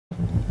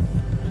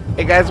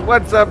Hey guys,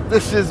 what's up?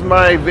 This is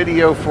my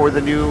video for the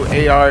new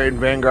AR in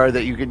Vanguard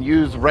that you can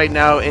use right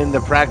now in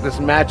the practice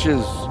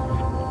matches,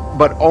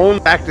 but only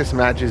practice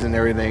matches and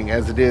everything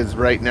as it is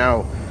right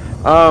now.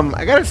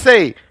 I gotta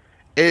say,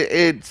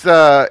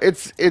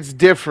 it's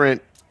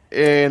different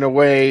in a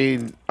way.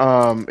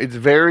 It's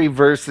very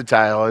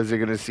versatile, as you're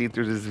gonna see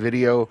through this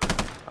video.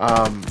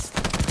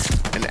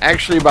 And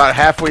actually, about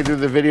halfway through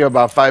the video,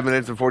 about 5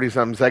 minutes and 40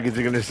 something seconds,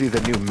 you're gonna see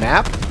the new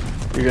map.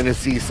 You're going to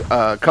see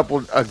a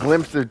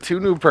glimpse of two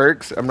new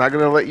perks. I'm not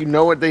going to let you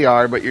know what they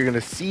are, but you're going to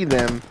see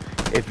them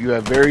if you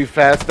have very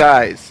fast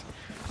eyes.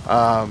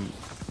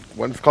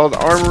 One's called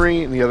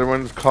Armory, and the other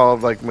one's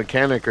called like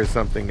Mechanic or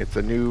something. It's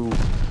a new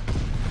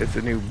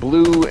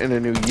blue and a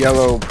new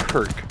yellow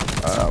perk.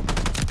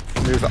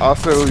 There's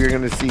also, you're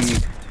going to see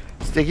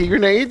sticky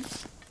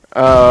grenades.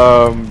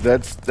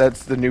 That's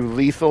the new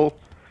lethal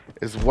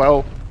as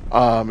well.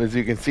 As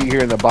you can see here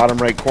in the bottom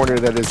right corner,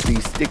 that is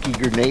the sticky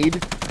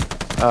grenade.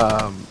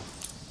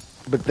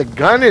 But the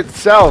gun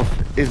itself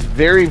is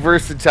very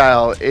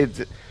versatile.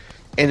 It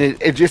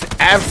just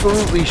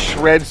absolutely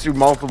shreds through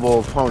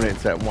multiple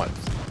opponents at once.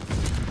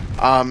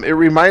 It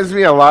reminds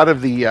me a lot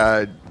of the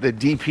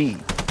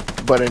DP,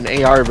 but an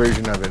AR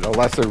version of it, a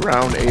lesser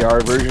round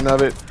AR version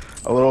of it,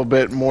 a little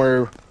bit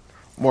more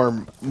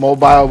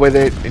mobile with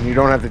it, and you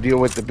don't have to deal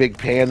with the big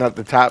pan at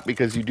the top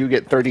because you do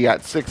get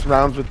 30-06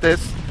 rounds with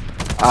this.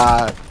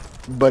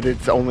 But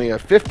it's only a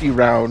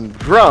 50-round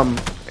drum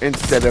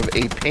instead of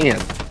a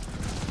pan.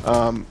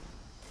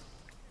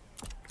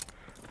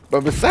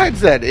 But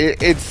besides that, I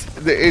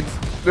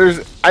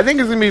think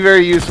it's gonna be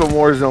very useful in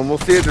Warzone. We'll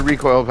see what the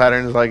recoil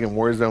pattern is like in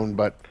Warzone,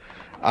 but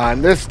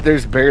on this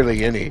there's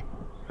barely any,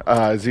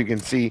 as you can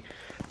see.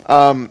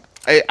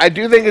 I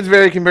do think it's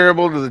very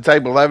comparable to the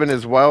Type 11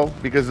 as well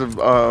because of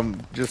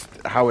just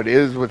how it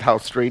is with how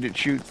straight it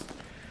shoots.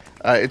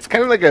 It's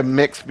kind of like a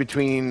mix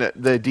between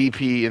the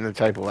DP and the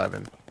Type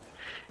 11.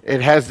 It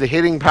has the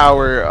hitting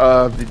power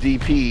of the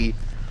DP,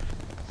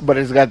 but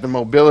it's got the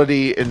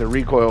mobility and the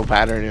recoil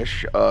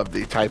pattern-ish of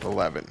the Type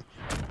 11.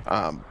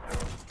 But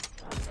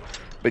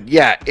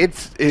yeah,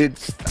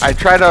 I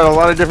tried out a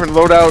lot of different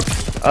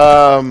loadouts.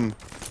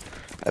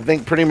 I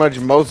think pretty much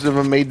most of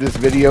them made this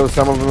video.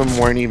 Some of them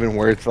weren't even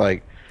worth,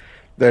 like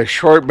the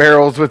short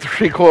barrels with the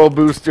recoil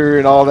booster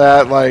and all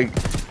that,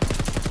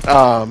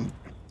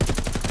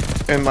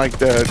 and like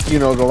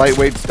the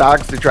lightweight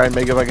stocks to try and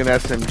make it like an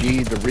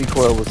SMG. The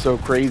recoil was so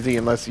crazy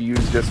unless you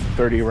use just a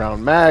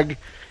 30-round mag.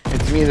 And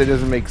to me, that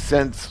doesn't make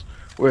sense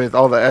with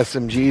all the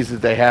SMGs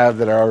that they have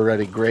that are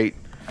already great.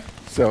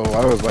 So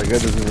I was like,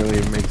 that doesn't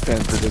really make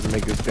sense. It doesn't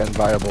make this gun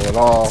viable at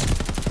all.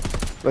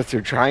 Unless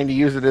they're trying to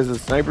use it as a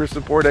sniper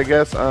support, I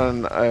guess,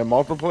 on a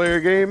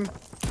multiplayer game.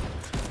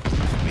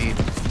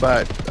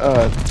 But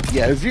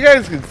yeah, as you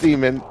guys can see,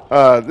 man,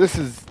 this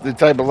is the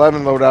Type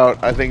 11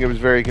 loadout. I think it was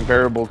very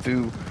comparable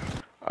to.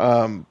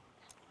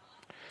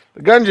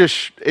 The gun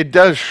it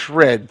does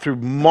shred through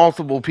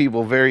multiple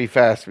people very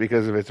fast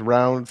because of its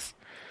rounds.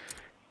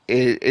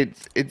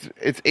 Its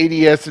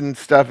ADS and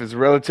stuff is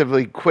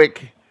relatively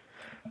quick.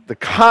 The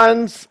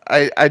cons,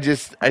 I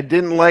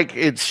didn't like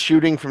its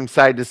shooting from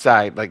side to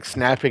side, like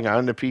snapping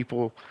onto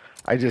people.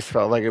 I just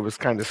felt like it was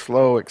kind of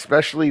slow,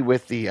 especially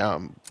with the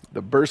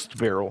burst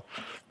barrel.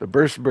 The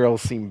burst barrel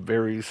seemed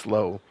very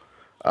slow,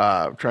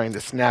 trying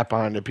to snap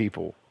onto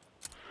people.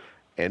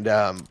 And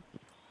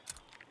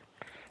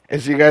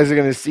as you guys are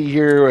going to see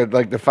here at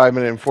like the 5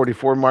 minute and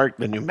 44 mark,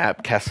 the new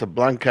map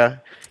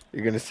Casablanca.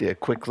 You're going to see a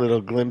quick little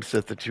glimpse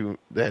at the two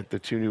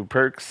new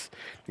perks.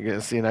 You're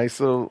going to see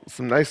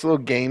some nice little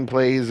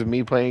gameplays of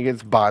me playing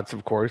against bots,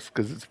 of course,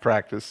 because it's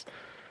practice.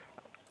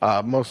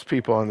 Most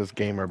people on this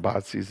game are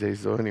bots these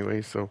days, though,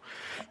 anyway, so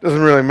it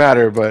doesn't really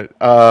matter. But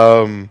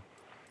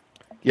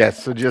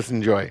yes, so just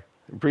enjoy.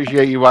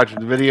 Appreciate you watching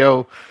the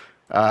video.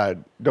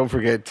 Don't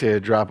forget to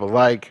drop a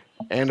like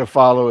and a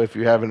follow if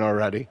you haven't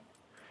already.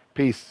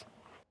 Peace.